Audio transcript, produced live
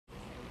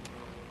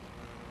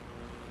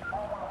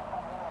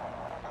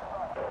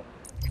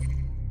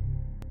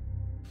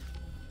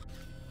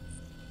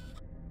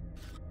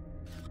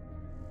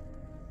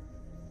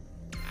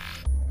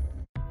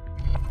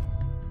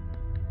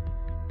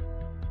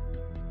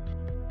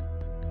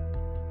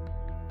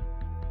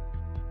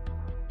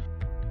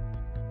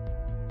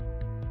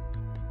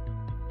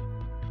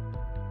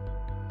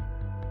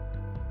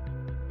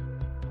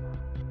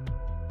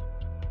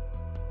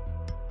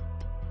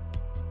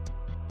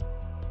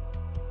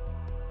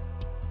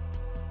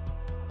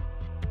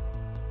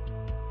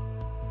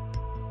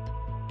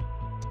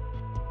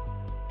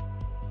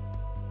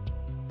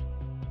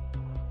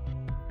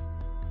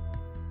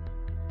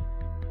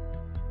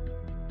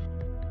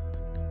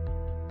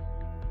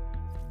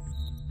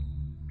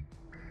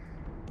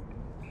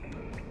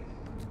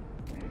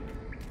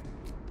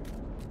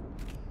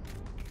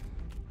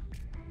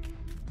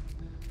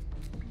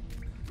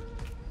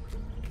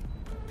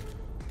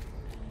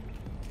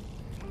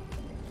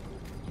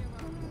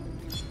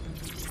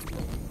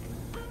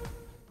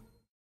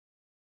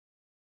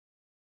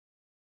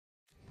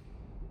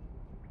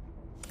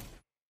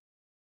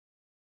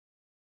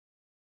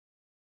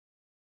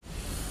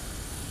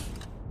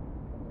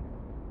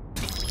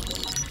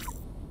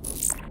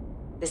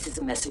This is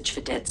a message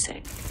for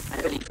DedSec. I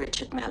believe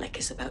Richard Malik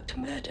is about to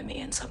murder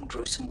me in some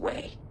gruesome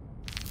way.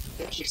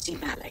 If you see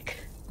Malik,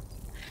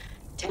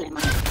 tell him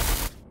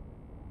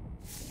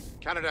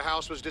Canada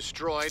House was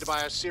destroyed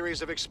by a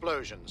series of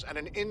explosions, and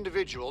an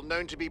individual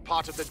known to be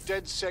part of the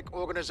DedSec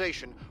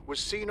organization was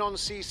seen on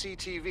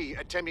CCTV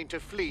attempting to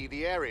flee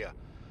the area.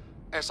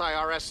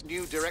 SIRS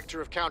new Director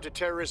of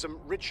Counterterrorism,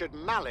 Richard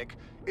Malik,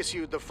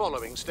 issued the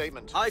following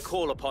statement. I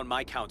call upon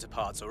my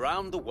counterparts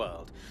around the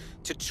world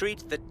to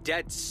treat the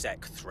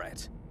DedSec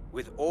threat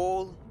with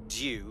all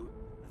due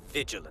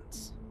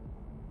vigilance.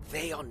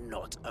 They are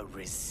not a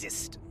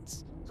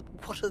resistance.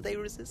 What are they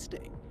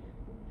resisting?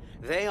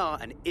 They are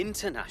an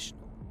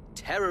international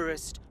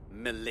terrorist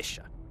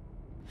militia.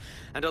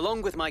 And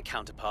along with my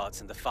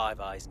counterparts in the Five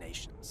Eyes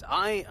nations,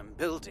 I am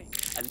building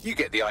and You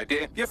get the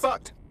idea. You're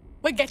fucked.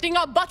 We're getting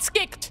our butts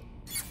kicked.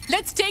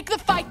 Let's take the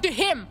fight to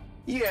him.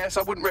 Yes,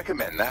 I wouldn't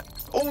recommend that.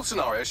 All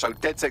scenarios show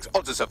DedSec's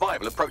odds of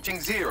survival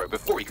approaching 0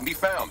 before he can be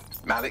found.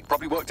 Malik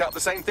probably worked out the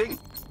same thing.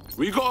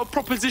 We got a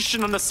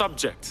proposition on the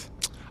subject.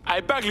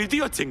 I Bagley, do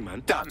your thing,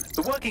 man. Done.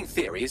 The working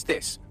theory is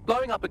this.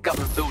 Blowing up a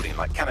government building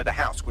like Canada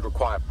House would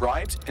require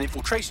bribes, an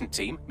infiltration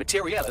team,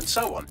 materiel, and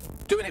so on.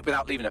 Doing it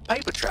without leaving a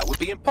paper trail would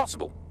be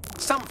impossible.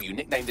 Some of you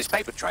nicknamed this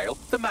paper trail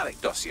the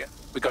Malik Dossier.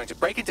 We're going to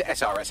break into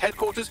SRS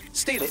headquarters,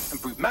 steal it, and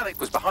prove Malik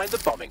was behind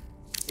the bombing.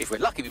 If we're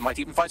lucky, we might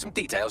even find some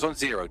details on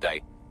 0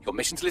 Day. Your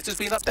missions list has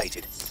been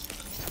updated.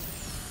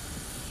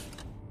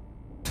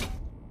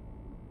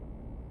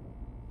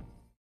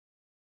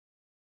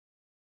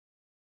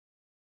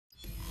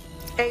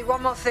 Hey,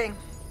 one more thing.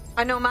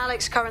 I know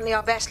Malik's currently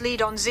our best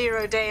lead on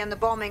 0 Day and the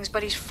bombings,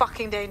 but he's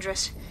fucking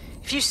dangerous.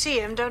 If you see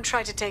him, don't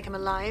try to take him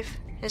alive.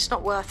 It's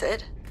not worth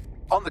it.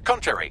 On the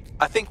contrary,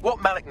 I think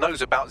what Malik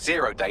knows about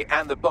 0 Day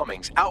and the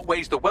bombings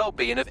outweighs the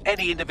well-being of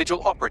any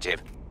individual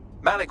operative.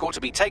 Malik ought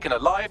to be taken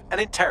alive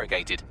and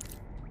interrogated.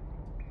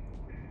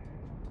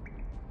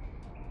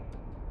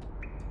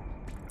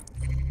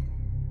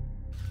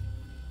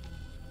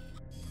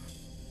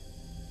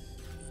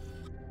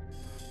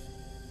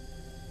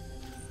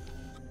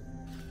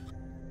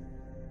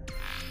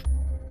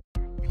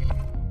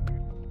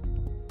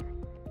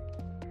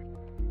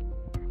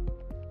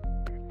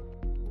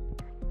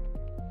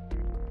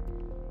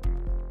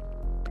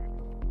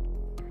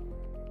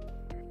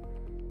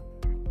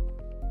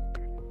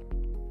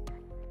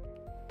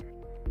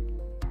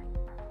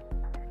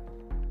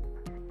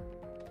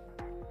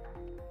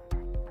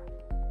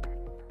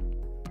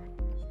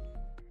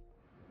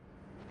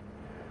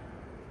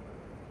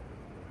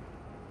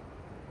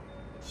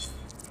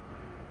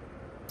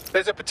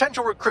 There's a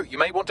potential recruit you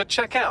may want to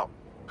check out.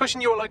 Pushing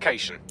your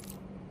location.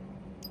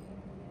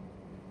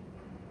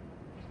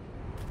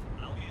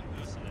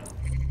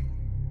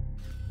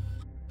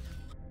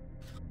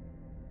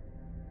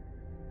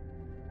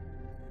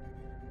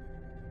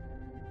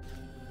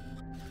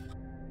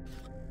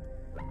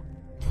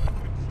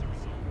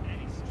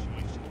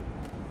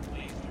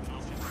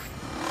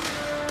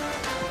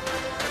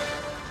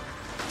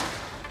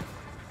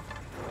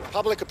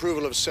 Public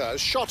approval of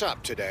SIRS shot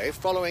up today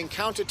following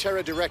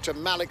Counter-Terror Director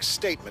Malik's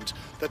statement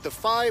that the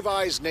Five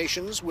Eyes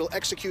nations will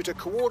execute a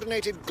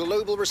coordinated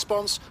global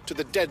response to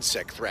the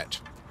DedSec threat.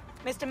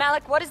 Mr.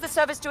 Malik, what is the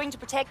service doing to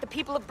protect the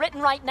people of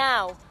Britain right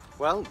now?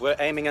 well, we're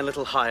aiming a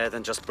little higher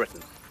than just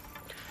Britain.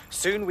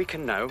 Soon we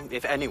can know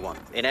if anyone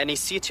in any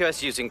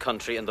CTOS-using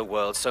country in the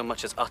world so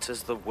much as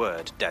utters the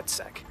word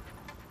DedSec.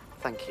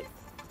 Thank you.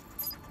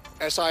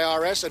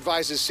 SIRS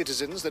advises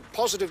citizens that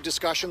positive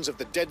discussions of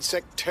the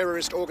DedSec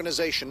terrorist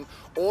organization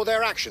or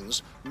their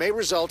actions may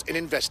result in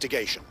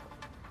investigation.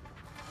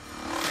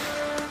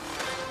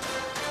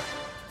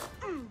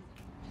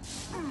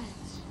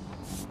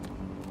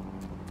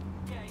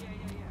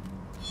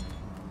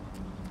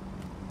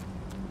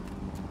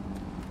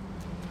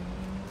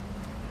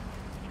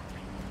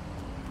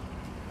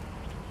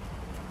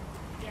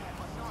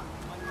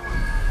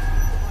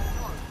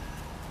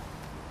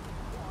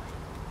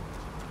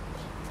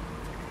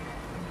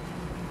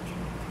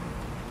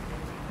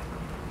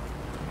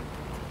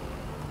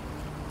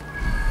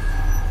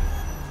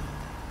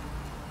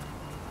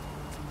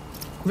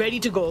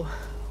 Ready to go.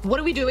 What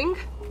are we doing?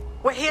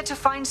 We're here to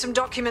find some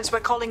documents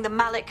we're calling the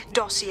Malik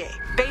Dossier.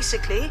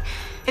 Basically,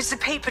 it's the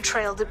paper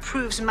trail that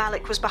proves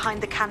Malik was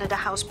behind the Canada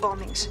House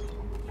bombings.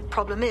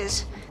 Problem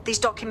is, these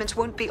documents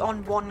won't be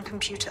on one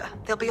computer.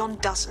 They'll be on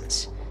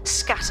dozens,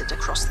 scattered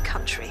across the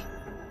country.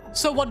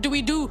 So what do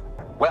we do?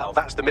 Well,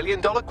 that's the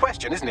million-dollar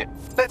question, isn't it?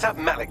 Let's have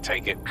Malik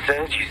take it.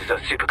 SIRS uses a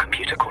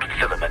supercomputer called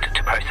Filament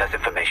to process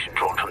information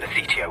drawn from the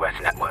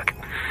CTOS network.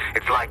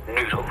 It's like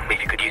Noodle,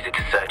 if you could use it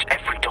to search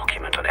every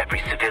document on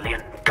every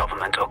civilian,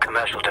 government or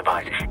commercial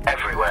device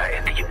everywhere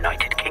in the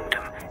United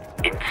Kingdom,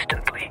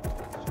 instantly.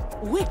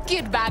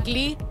 Wicked,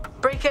 Bagley.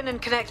 Break in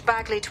and connect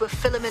Bagley to a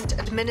Filament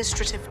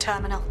administrative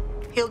terminal.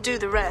 He'll do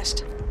the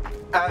rest.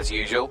 As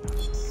usual.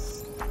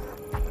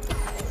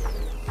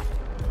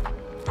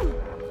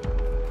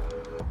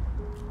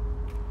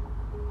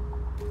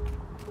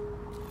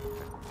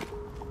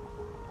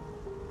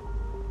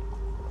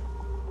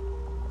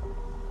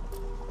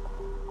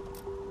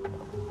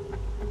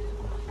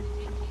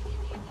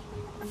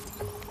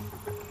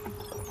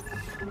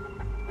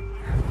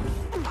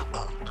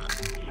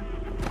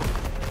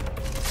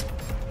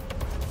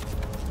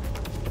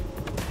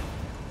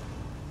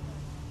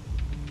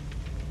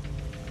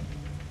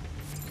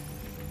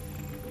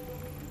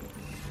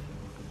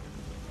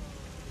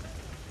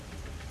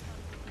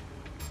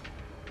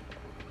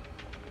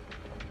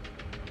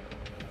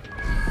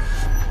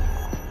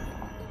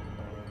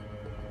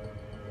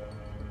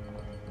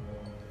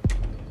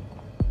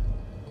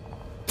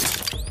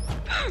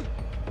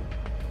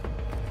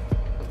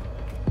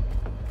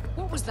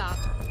 What was that?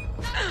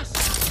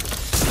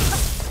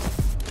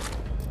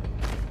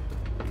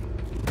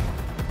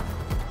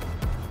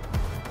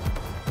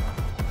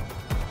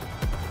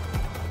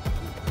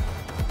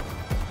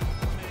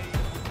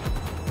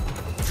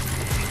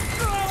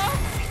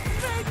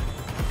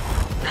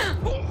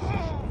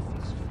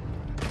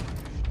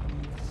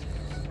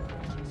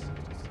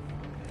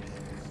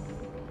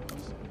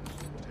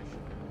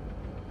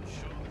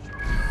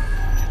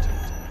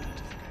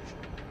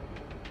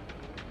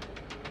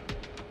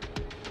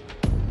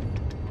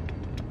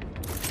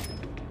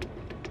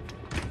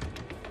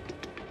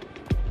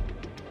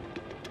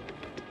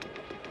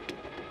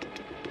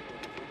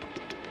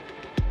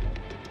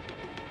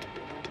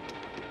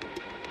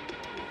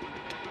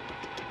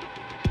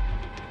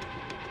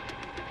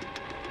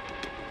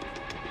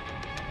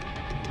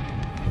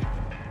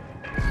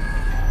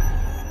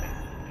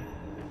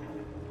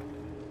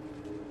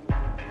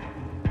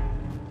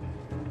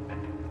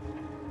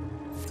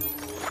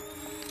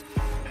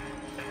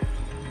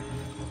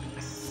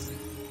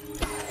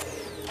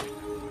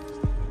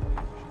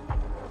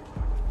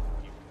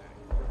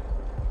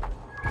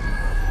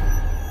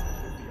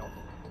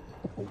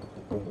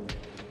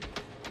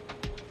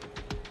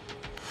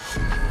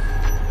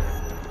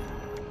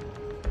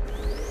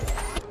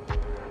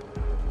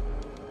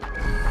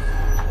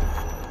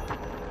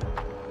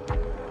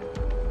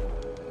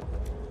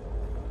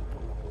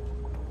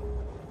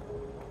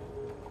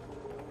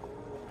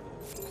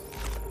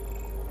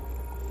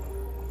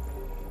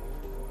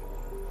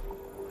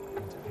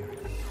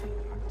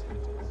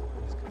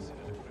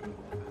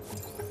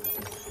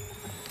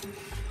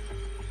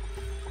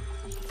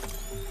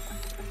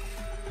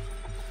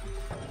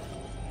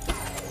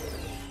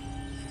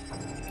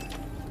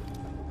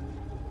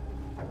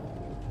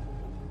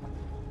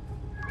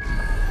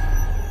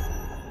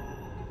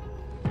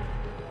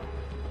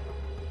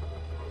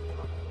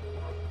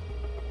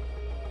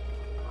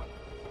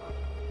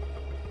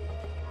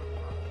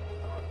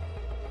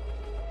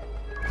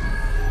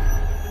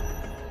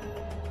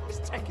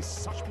 Tech is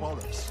such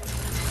bollocks.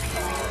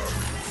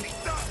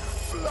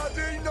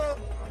 Bloody no!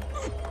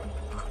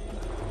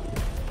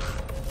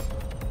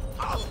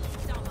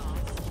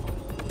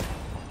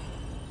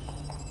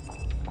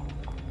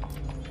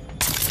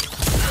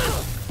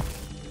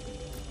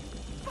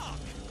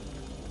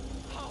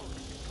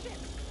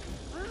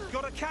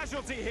 Got a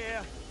casualty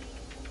here.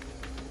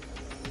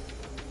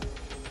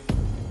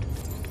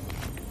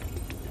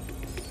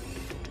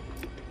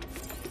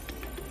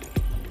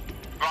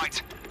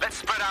 Right, let's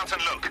spread out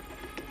and look.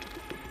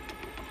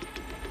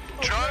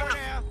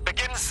 Drone,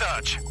 begin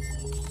search.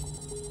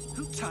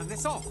 Who turned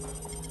this off?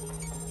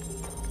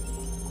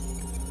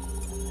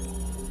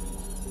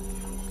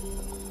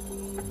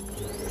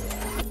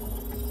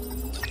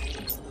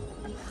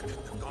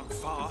 Couldn't have gone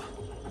far.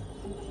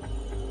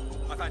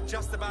 I've had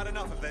just about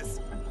enough of this.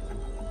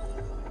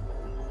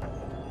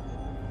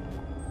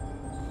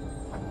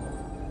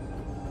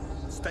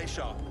 Stay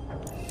sharp.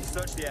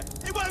 Search the air.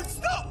 It won't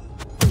stop!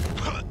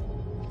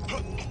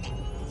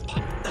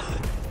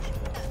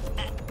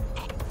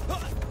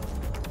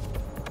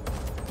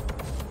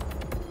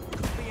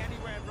 Could be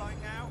anywhere right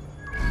now.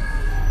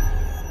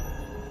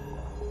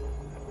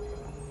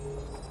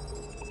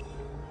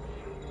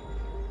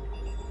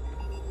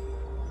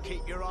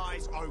 Keep your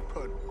eyes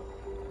open.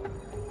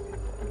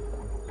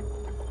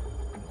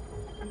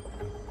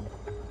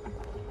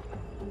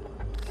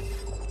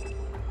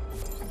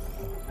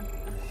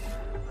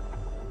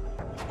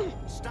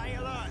 Stay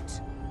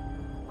alert.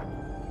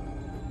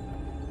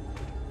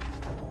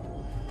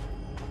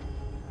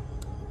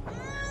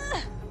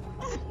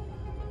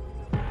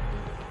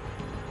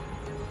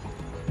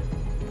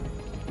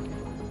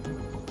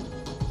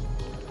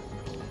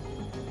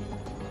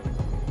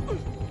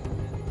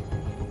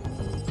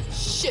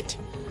 Shit!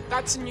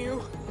 That's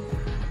new.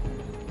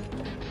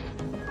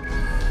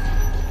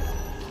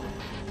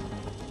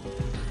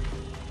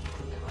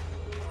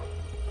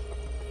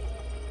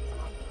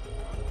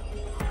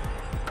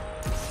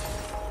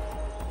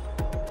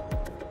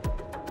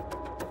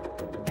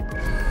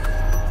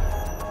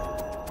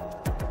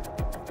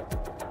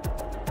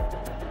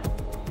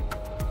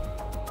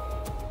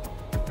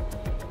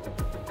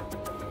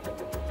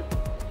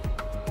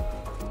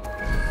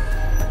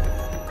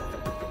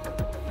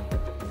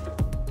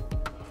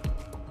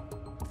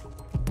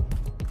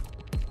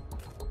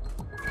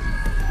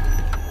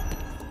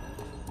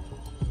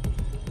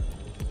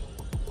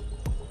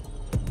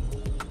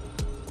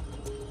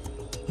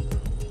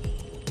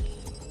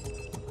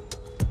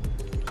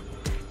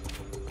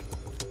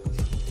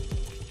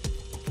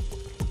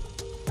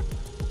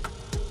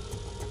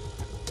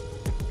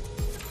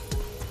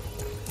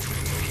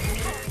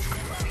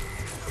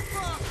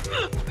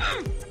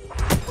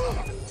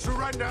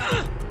 Surrender!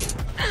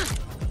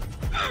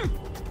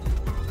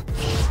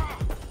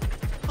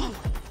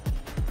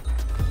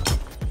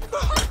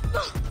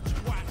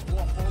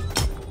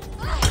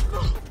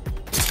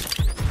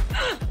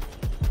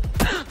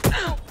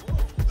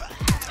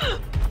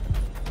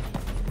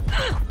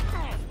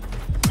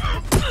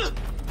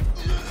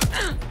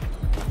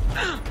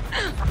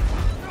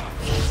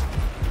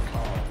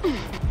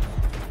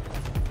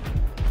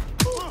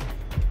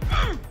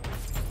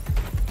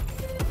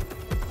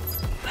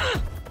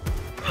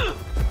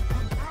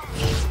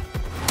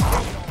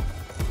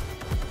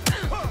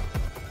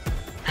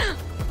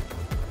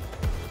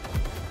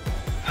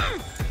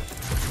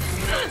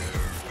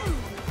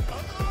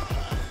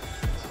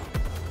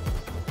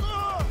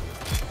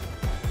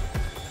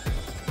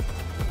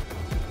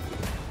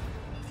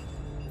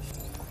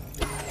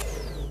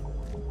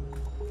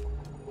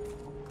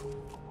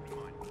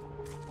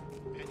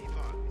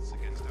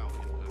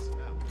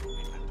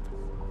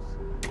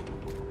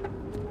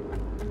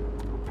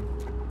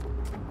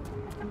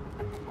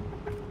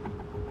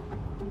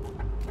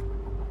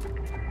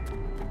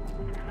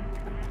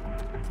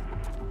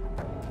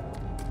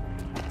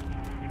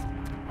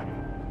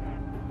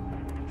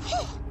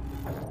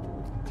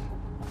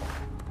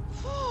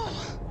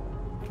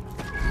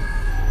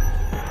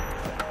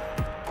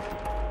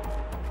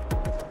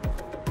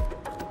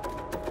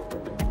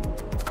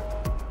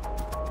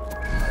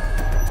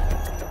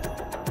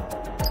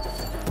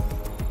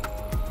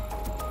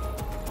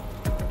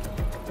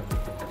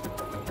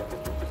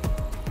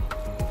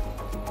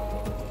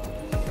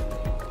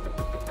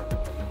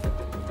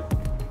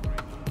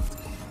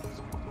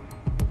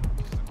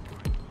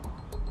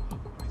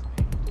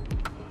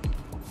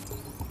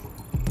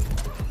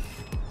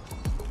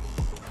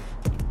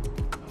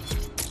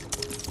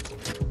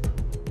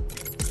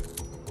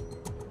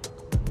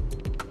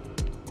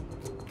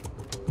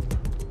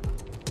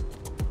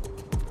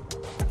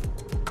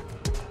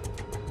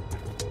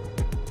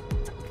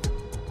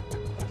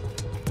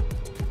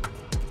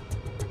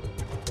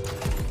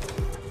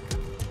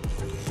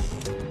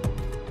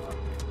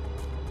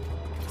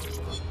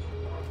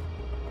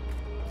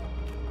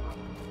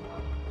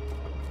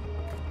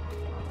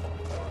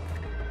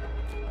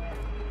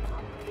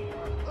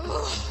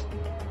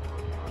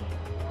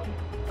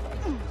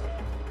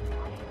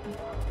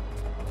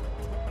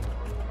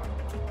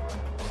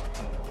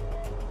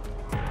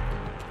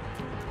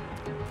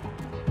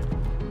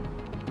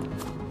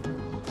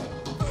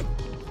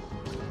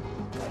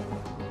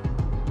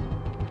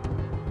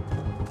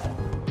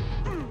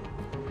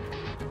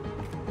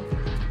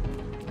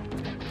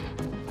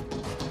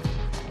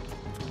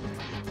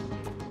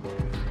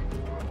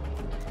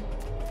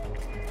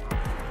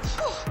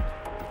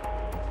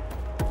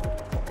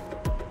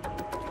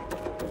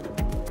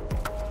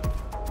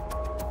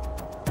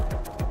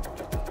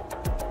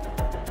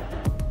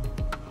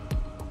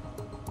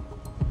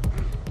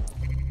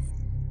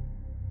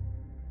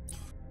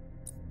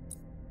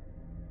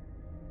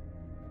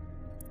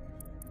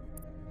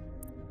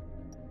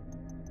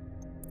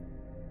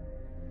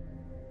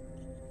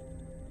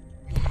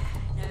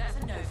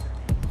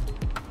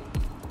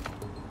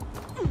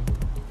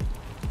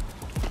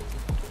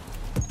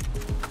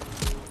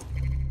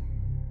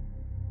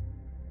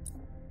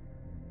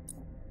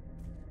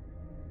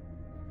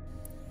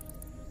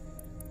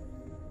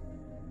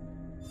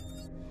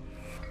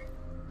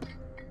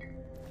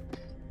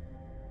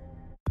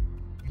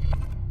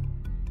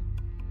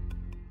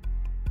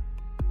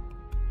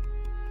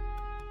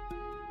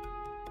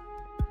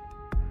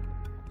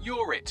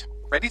 You're it.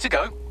 Ready to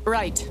go?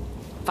 Right.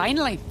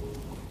 Finally.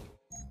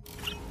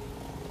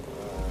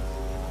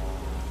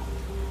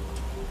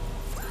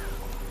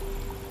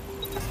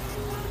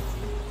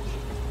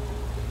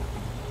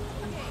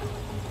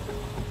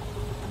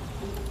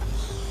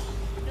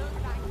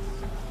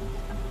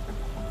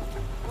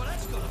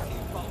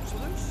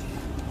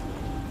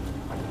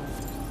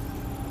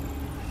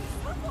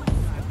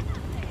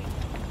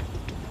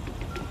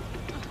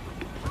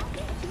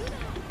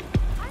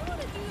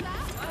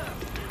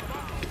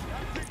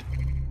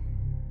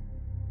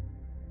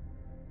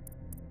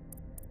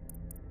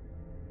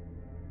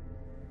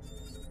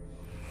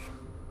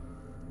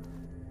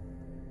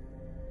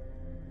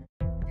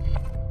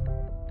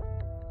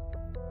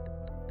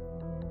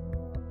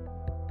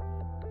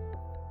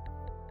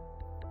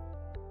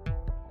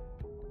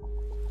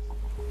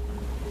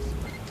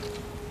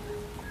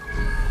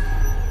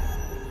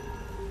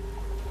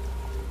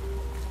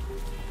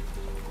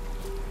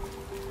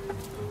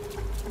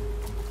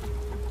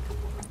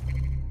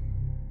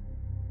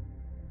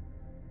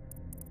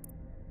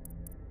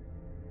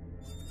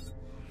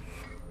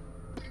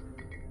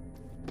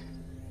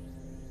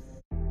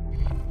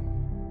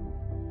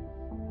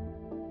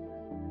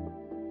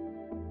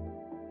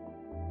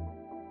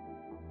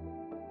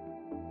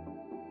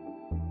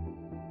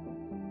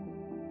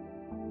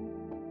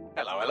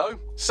 Hello, hello.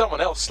 Someone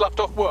else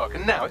sloughed off work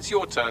and now it's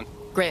your turn.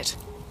 Great.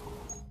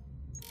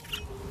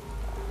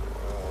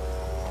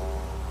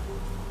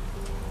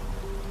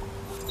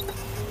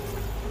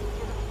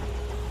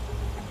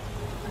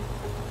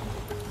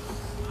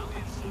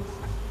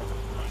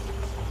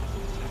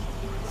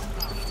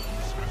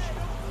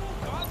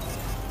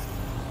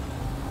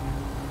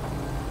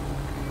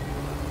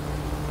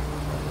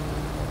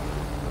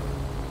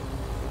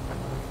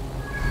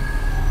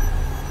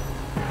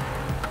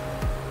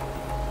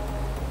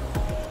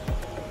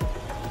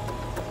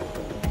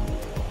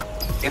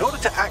 In order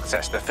to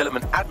access the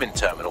filament admin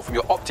terminal from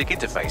your optic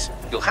interface,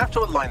 you'll have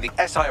to align the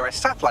SIRS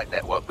satellite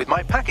network with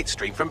my packet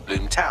stream from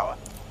Bloom Tower.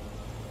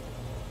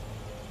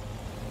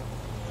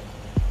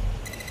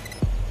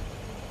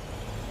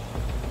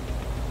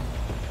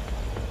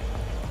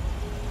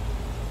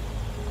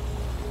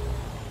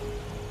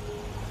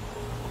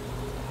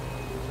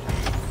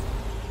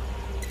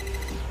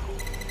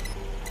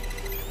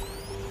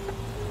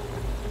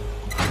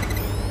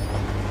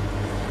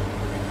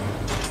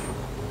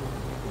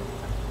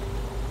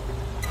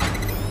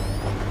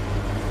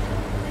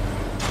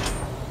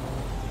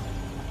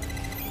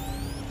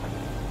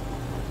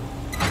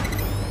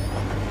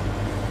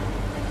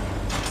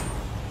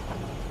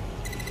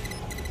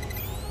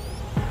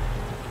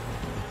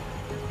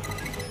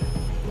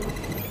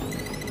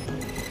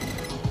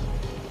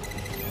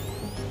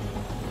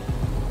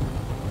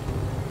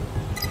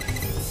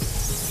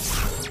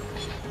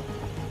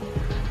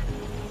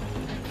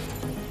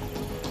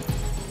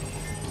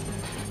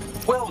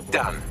 Well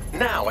done.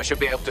 Now I should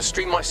be able to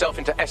stream myself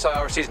into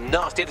SIRS's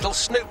nasty little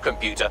snoop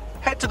computer,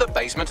 head to the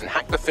basement and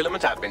hack the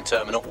filament admin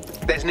terminal.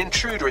 There's an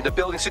intruder in the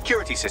building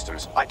security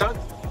systems.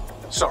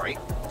 Sorry,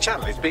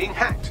 channel is being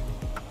hacked.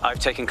 I've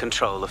taken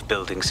control of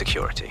building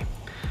security.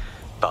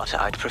 But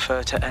I'd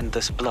prefer to end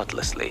this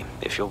bloodlessly,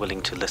 if you're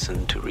willing to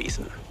listen to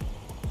reason.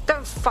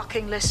 Don't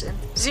fucking listen.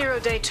 Zero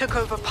Day took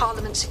over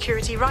Parliament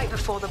security right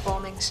before the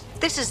bombings.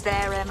 This is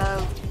their MO.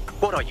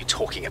 What are you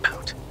talking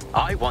about?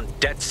 I want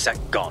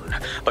DedSec gone,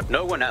 but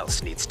no one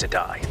else needs to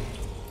die.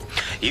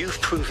 You've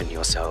proven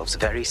yourselves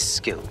very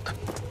skilled,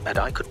 and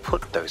I could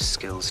put those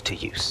skills to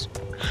use.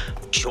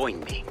 Join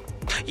me.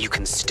 You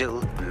can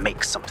still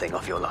make something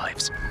of your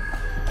lives.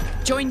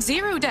 Join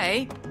Zero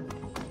Day?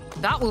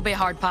 That will be a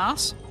hard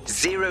pass.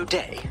 0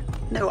 Day?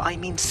 No, I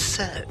mean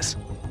sirs.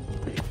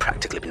 You've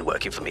practically been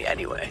working for me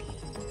anyway.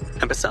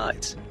 And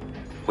besides,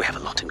 we have a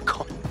lot in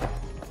common.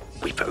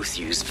 We both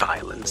use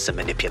violence and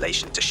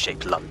manipulation to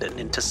shape London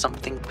into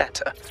something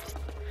better.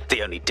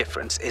 The only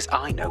difference is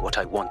I know what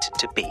I want it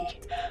to be.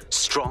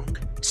 Strong,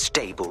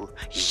 stable,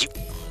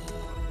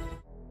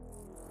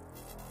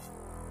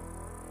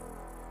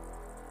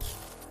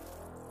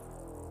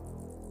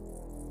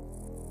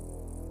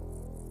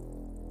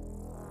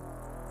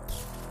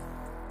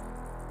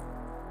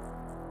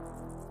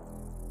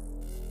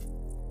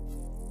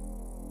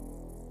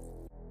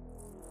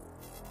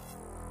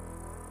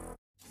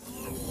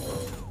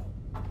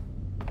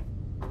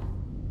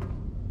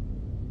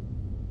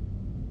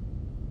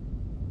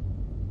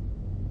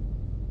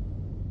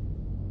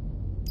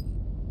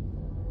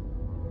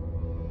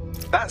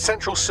 That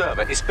central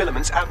server is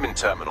Filament's admin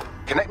terminal.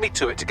 Connect me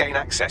to it to gain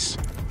access.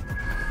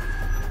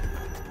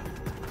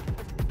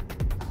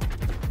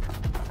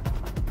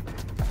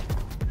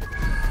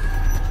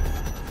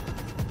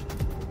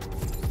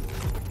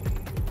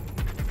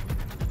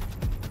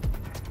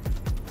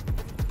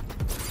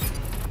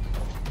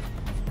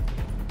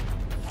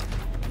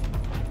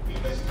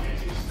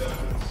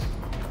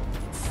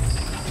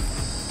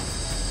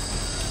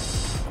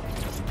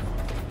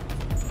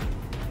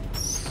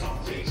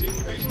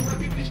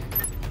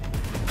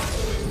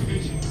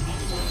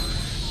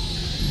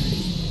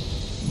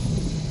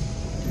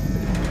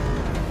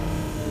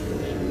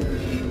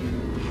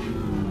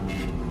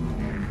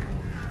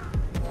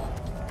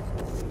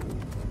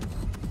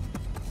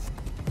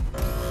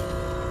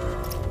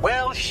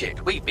 Well,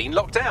 shit, we've been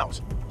locked out.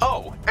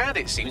 Oh, and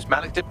it seems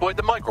Malik deployed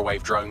the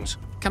microwave drones.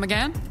 Come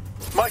again?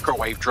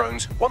 Microwave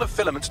drones, one of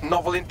Filament's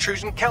novel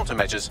intrusion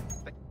countermeasures.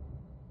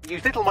 They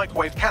use little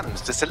microwave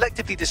cannons to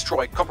selectively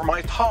destroy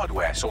compromised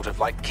hardware, sort of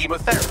like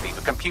chemotherapy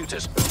for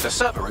computers. The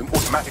server room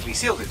automatically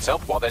seals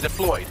itself while they're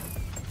deployed.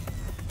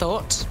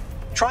 Thoughts?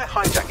 Try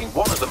hijacking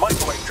one of the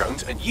microwave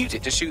drones and use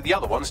it to shoot the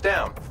other ones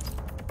down.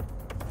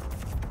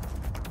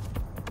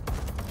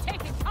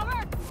 Taking cover!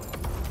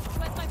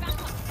 Where's my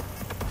backup?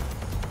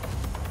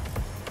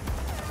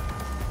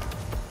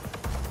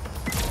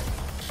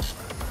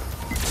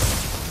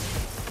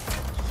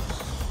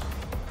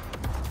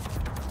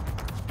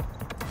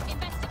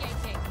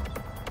 Investigating.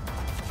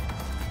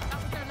 That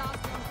was their last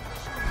known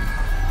position.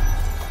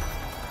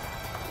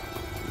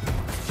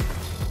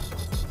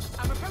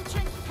 I'm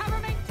approaching. Cover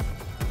me!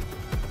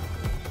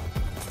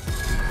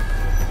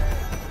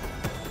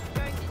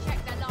 Going to check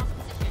their last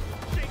position.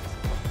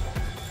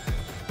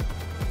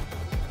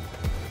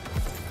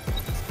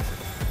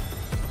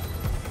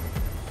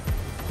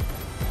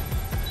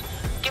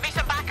 Give me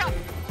some backup.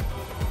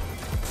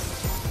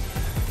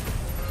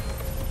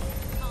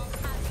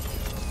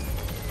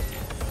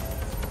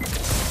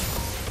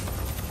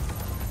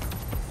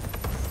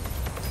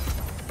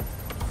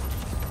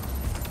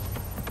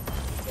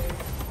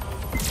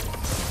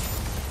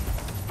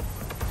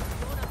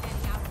 You're not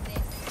getting out of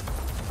this.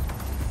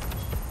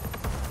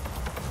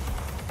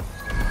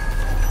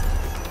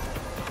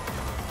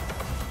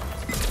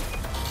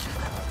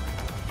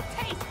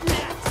 Taste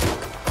that!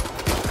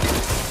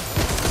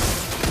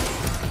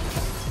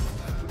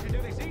 We can do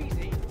this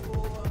easy,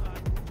 or...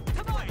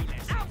 Come on,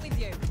 out with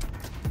you!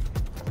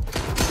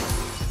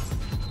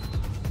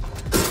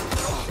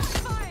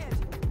 Fired!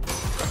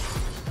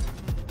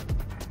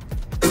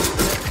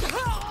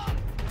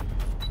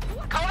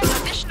 Calling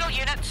additional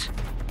units.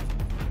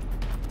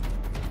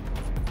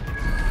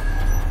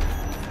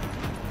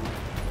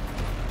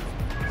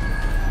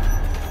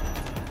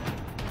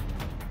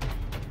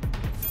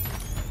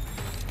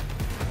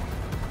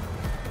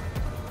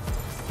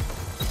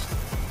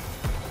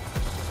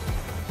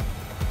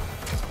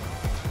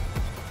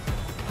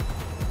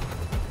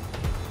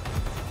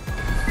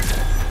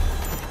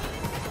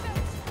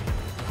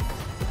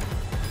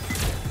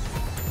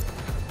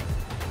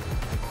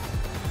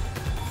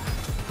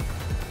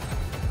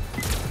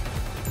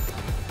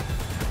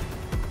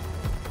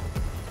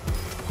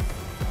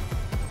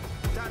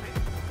 Damn it!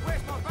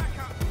 Where's my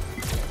backup?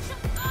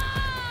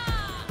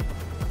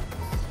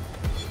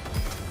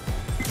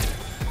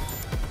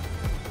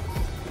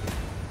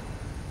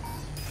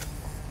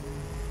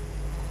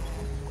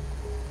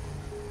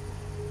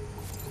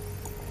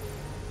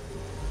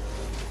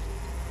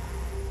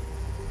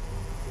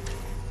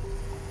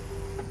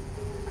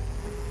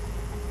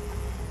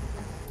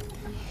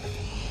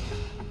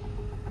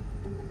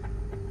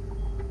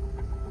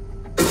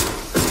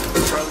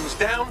 Drones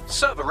down,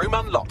 server room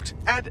unlocked.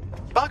 And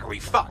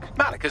buggery fuck,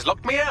 Malik has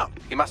locked me out.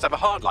 He must have a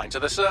hard line to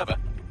the server.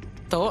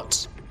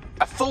 Thoughts?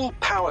 A full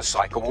power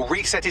cycle will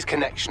reset his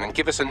connection and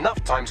give us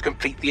enough time to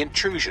complete the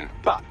intrusion.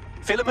 But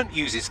Filament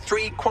uses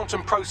 3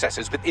 quantum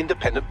processors with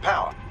independent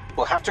power.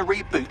 We'll have to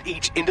reboot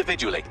each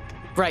individually.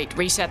 Right,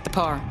 reset the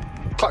power.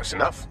 Close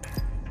enough.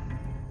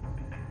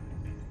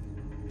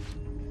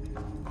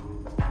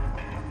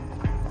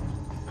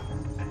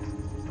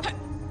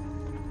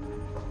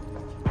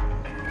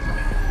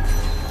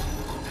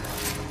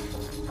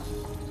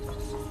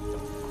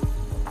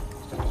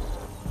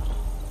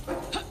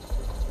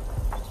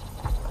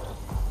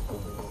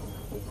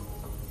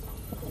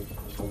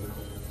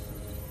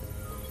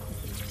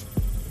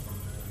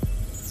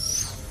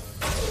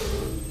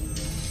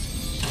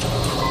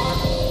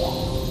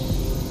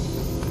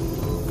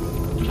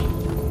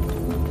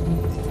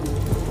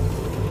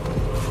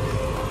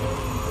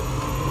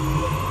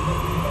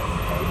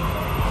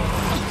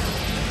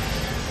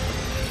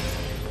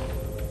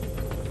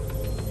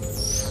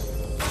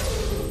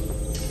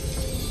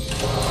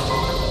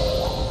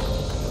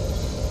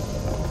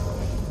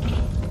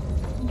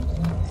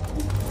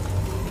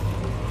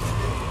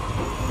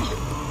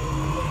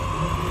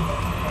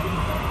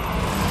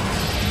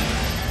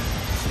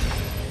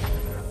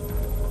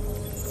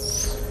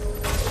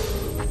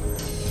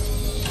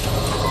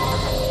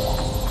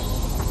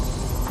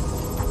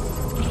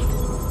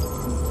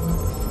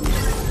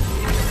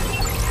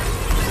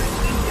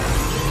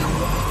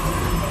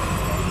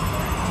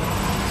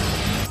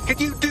 Could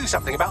you do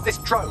something about this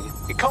drone?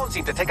 It can't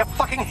seem to take a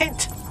fucking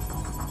hint.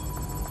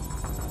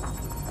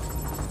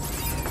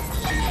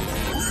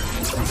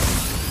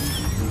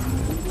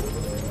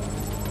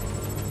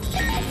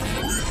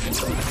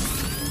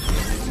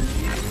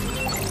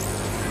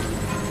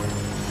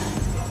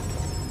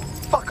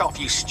 Fuck off,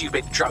 you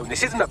stupid drone.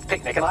 This isn't a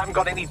picnic and I haven't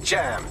got any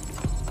jam.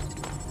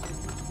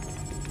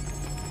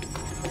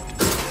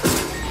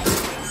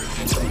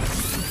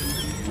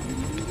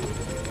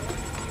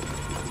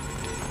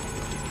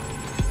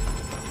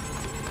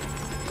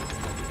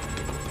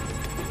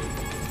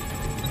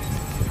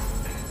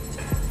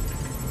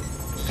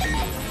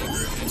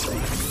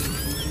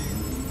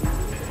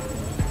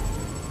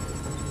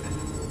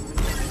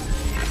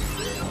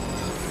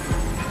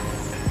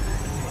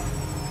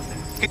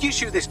 you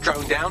shoot this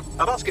drone down?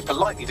 I'd ask it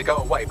politely to go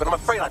away, but I'm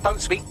afraid I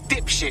don't speak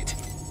dipshit.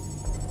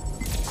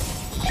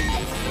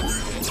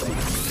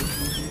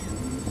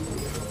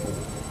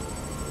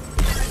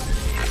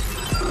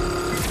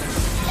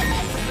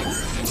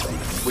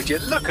 Would you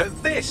look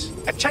at this?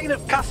 A chain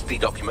of custody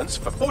documents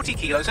for 40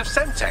 kilos of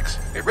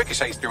Semtex. It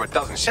ricochets through a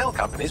dozen shell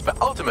companies,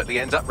 but ultimately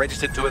ends up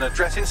registered to an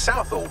address in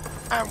Southall.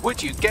 And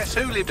would you guess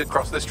who lived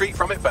across the street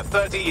from it for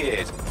 30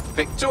 years?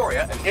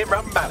 Victoria and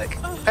Imran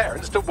Malik,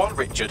 parents to one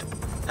Richard.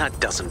 That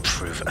doesn't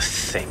prove a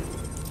thing.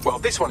 Well,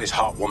 this one is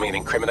heartwarming and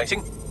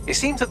incriminating. It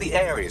seems that the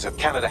areas of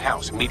Canada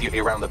House immediately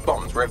around the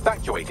bombs were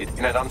evacuated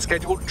in an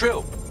unscheduled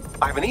drill.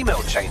 I have an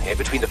email chain here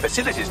between the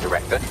facilities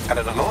director and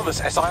an anonymous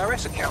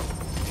SIRS account.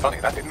 Funny,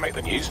 that didn't make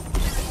the news.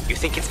 You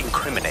think it's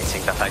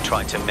incriminating that I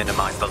tried to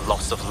minimize the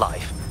loss of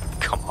life?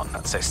 Come on,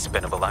 that's so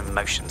spinnable, I'm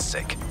motion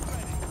sick.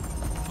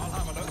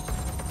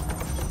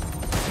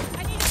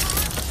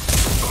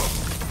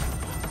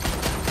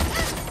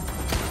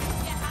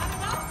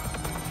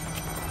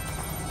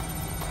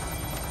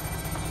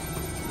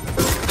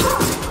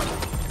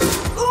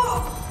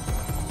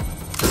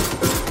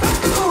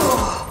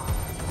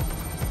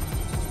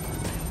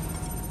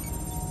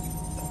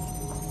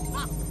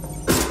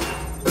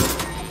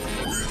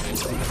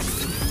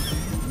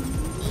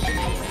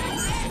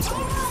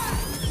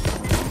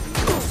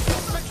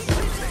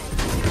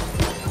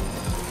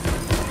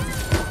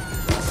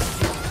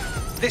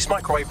 This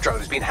microwave drone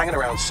has been hanging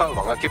around so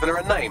long I've given her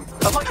a name.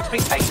 I'd like you to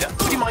meet Ada.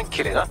 Would you mind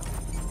killing her?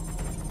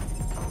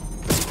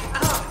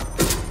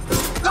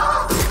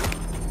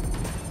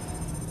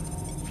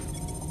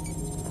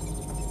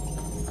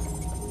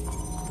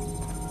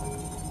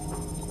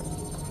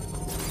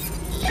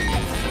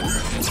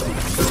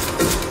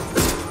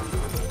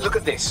 Look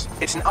at this.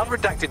 It's an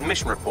unredacted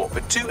mission report for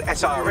 2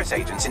 SIRS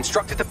agents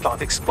instructed to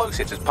plant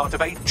explosives as part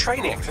of a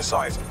training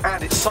exercise.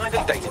 And it's signed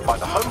and dated by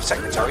the Home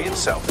Secretary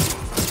himself.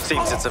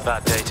 Seems it's a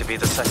bad day to be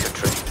the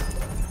secretary.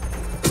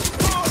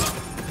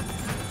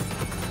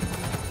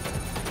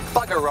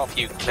 Bugger off,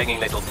 you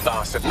clinging little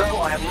bastard. No,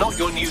 I am not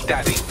your new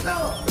daddy.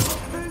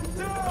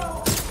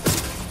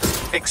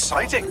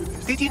 Exciting.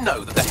 Did you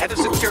know that the head of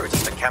security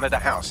for Canada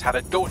House had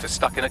a daughter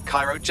stuck in a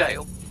Cairo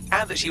jail?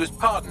 And that she was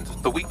pardoned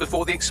the week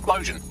before the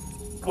explosion?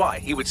 Why,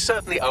 he would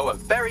certainly owe a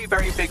very,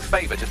 very big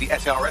favor to the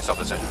SRS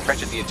officer who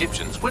pressured the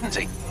Egyptians, wouldn't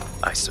he?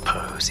 I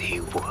suppose he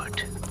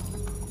would.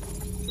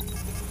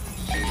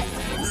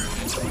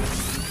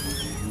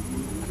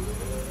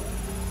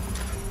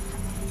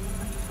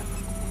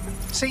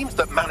 Seems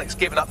that Malik's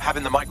given up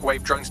having the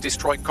microwave drones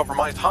destroy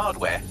compromised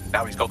hardware.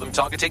 Now he's got them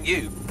targeting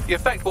you. The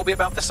effect will be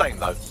about the same,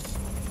 though.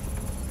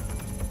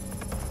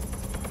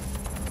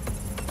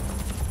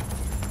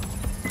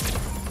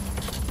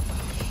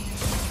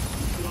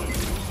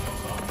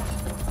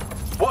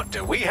 What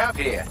do we have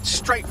here?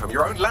 Straight from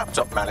your own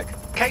laptop, Malik.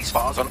 Case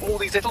files on all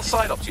these little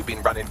side ops you've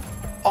been running.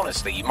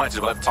 Honestly, you might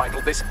as well have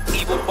titled this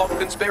Evil Bomb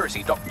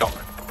Conspiracy, Doc.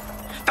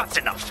 That's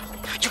enough.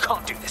 You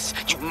can't do this.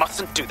 You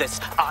mustn't do this.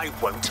 I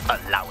won't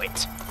allow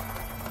it.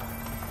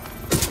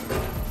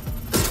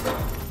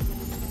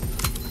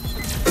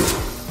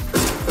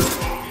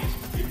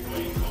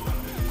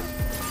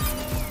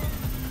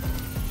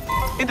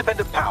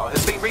 Independent power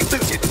has been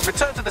rebooted.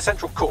 Return to the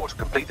central core to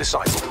complete the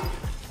cycle.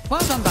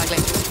 Well done, Bagley.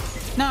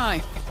 Now,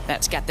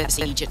 let's get this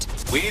Egypt.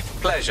 With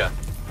pleasure.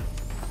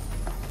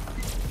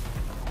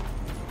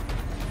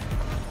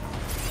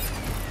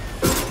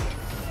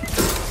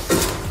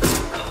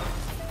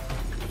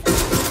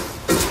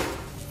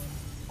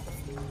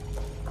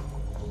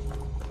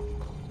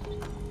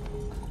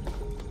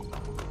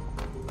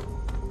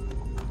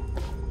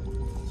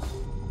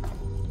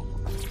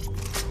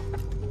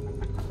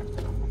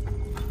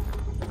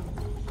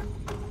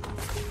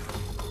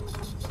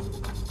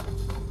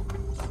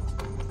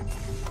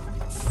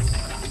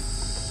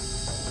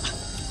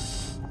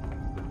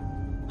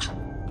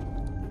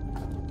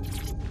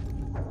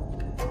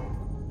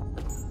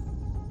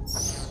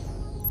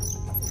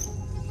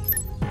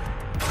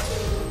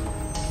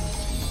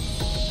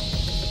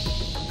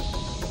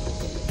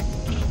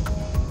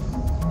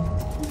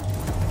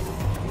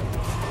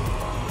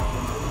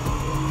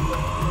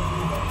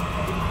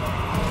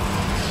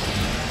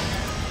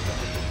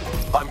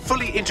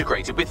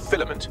 Integrated with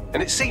filament,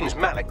 and it seems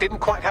Malik didn't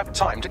quite have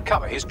time to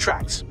cover his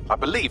tracks. I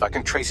believe I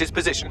can trace his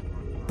position.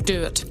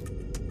 Do it.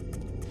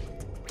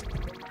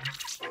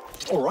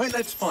 All right,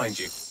 let's find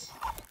you.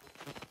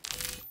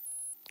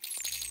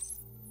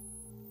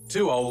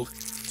 Too old,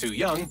 too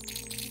young,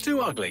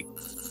 too ugly,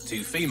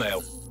 too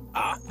female.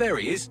 Ah, there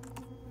he is.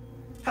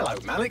 Hello,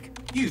 Malik.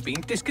 You've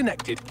been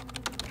disconnected.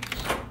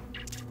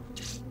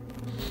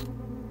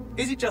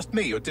 Is it just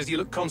me, or does he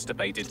look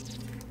constipated?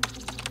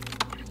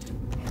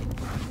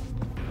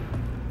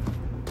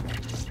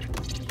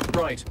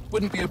 Right,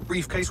 wouldn't be a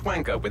briefcase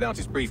wanker without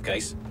his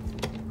briefcase.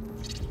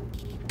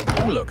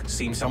 Oh look,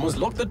 seems someone's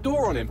locked the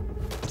door on him.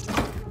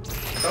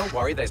 Don't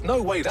worry, there's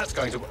no way that's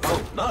going to...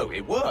 Oh no,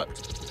 it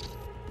worked.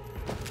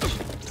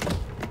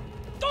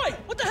 Oi,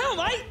 what the hell,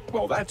 mate?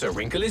 Well, that's a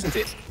wrinkle, isn't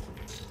it?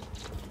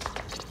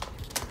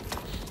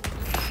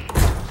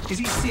 Is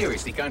he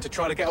seriously going to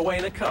try to get away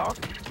in a car?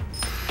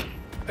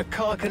 A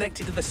car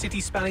connected to the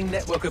city-spanning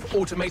network of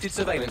automated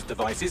surveillance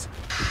devices?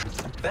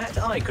 That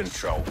I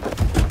control.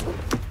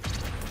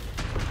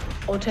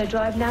 Auto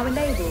drive now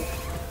enabled.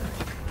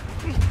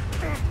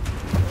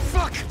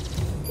 Fuck!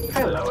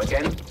 Hello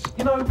again.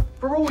 You know,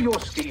 for all your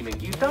scheming,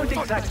 you don't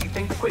exactly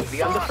think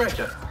quickly under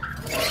pressure.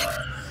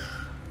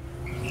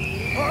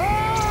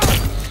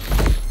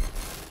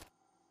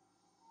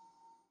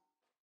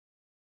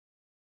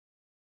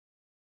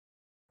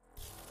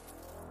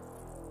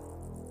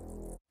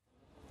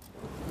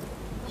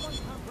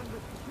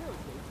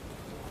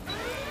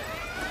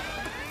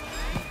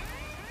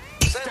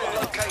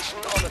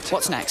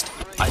 What's next?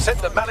 I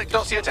sent the Malik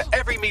dossier to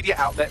every media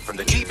outlet from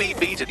the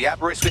GBB to the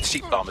Aberystwyth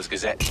Sheep Farmers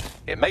Gazette.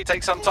 It may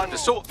take some time to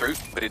sort through,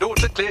 but it ought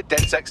to clear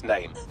DedSec's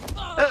name.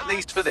 At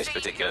least for this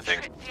particular thing.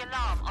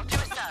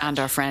 And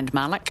our friend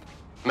Malik?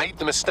 Made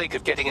the mistake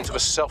of getting into a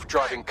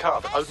self-driving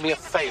car that owed me a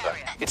favor.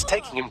 It's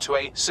taking him to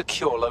a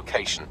secure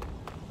location.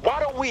 Why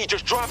don't we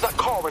just drive that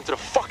car into the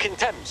fucking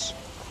Thames?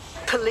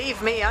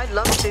 Believe me, I'd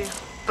love to,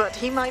 but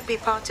he might be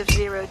part of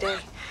Zero Day.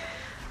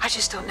 I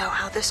just don't know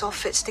how this all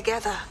fits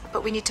together,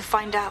 but we need to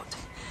find out.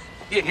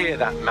 You hear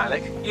that,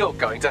 Malik? You're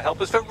going to help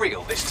us for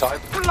real this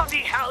time. Bloody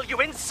hell, you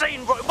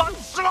insane robot!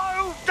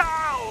 Slow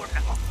down!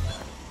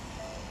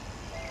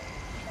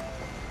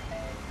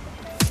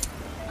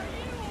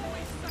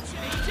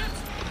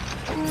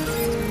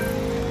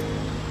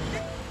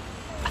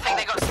 I think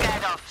they got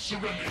scared off.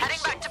 Heading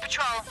back to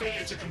patrol.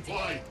 Failure to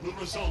comply will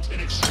result in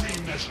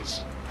extreme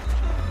measures.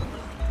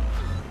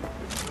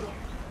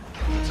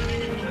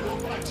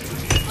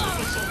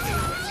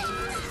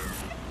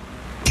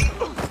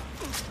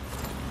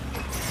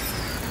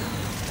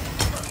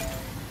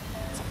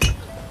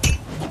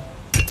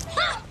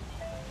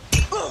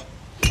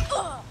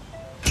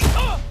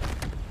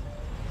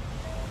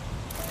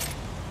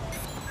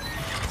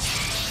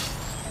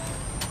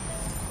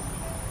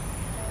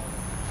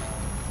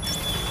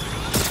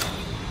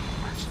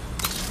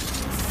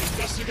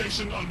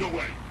 Investigation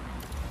underway.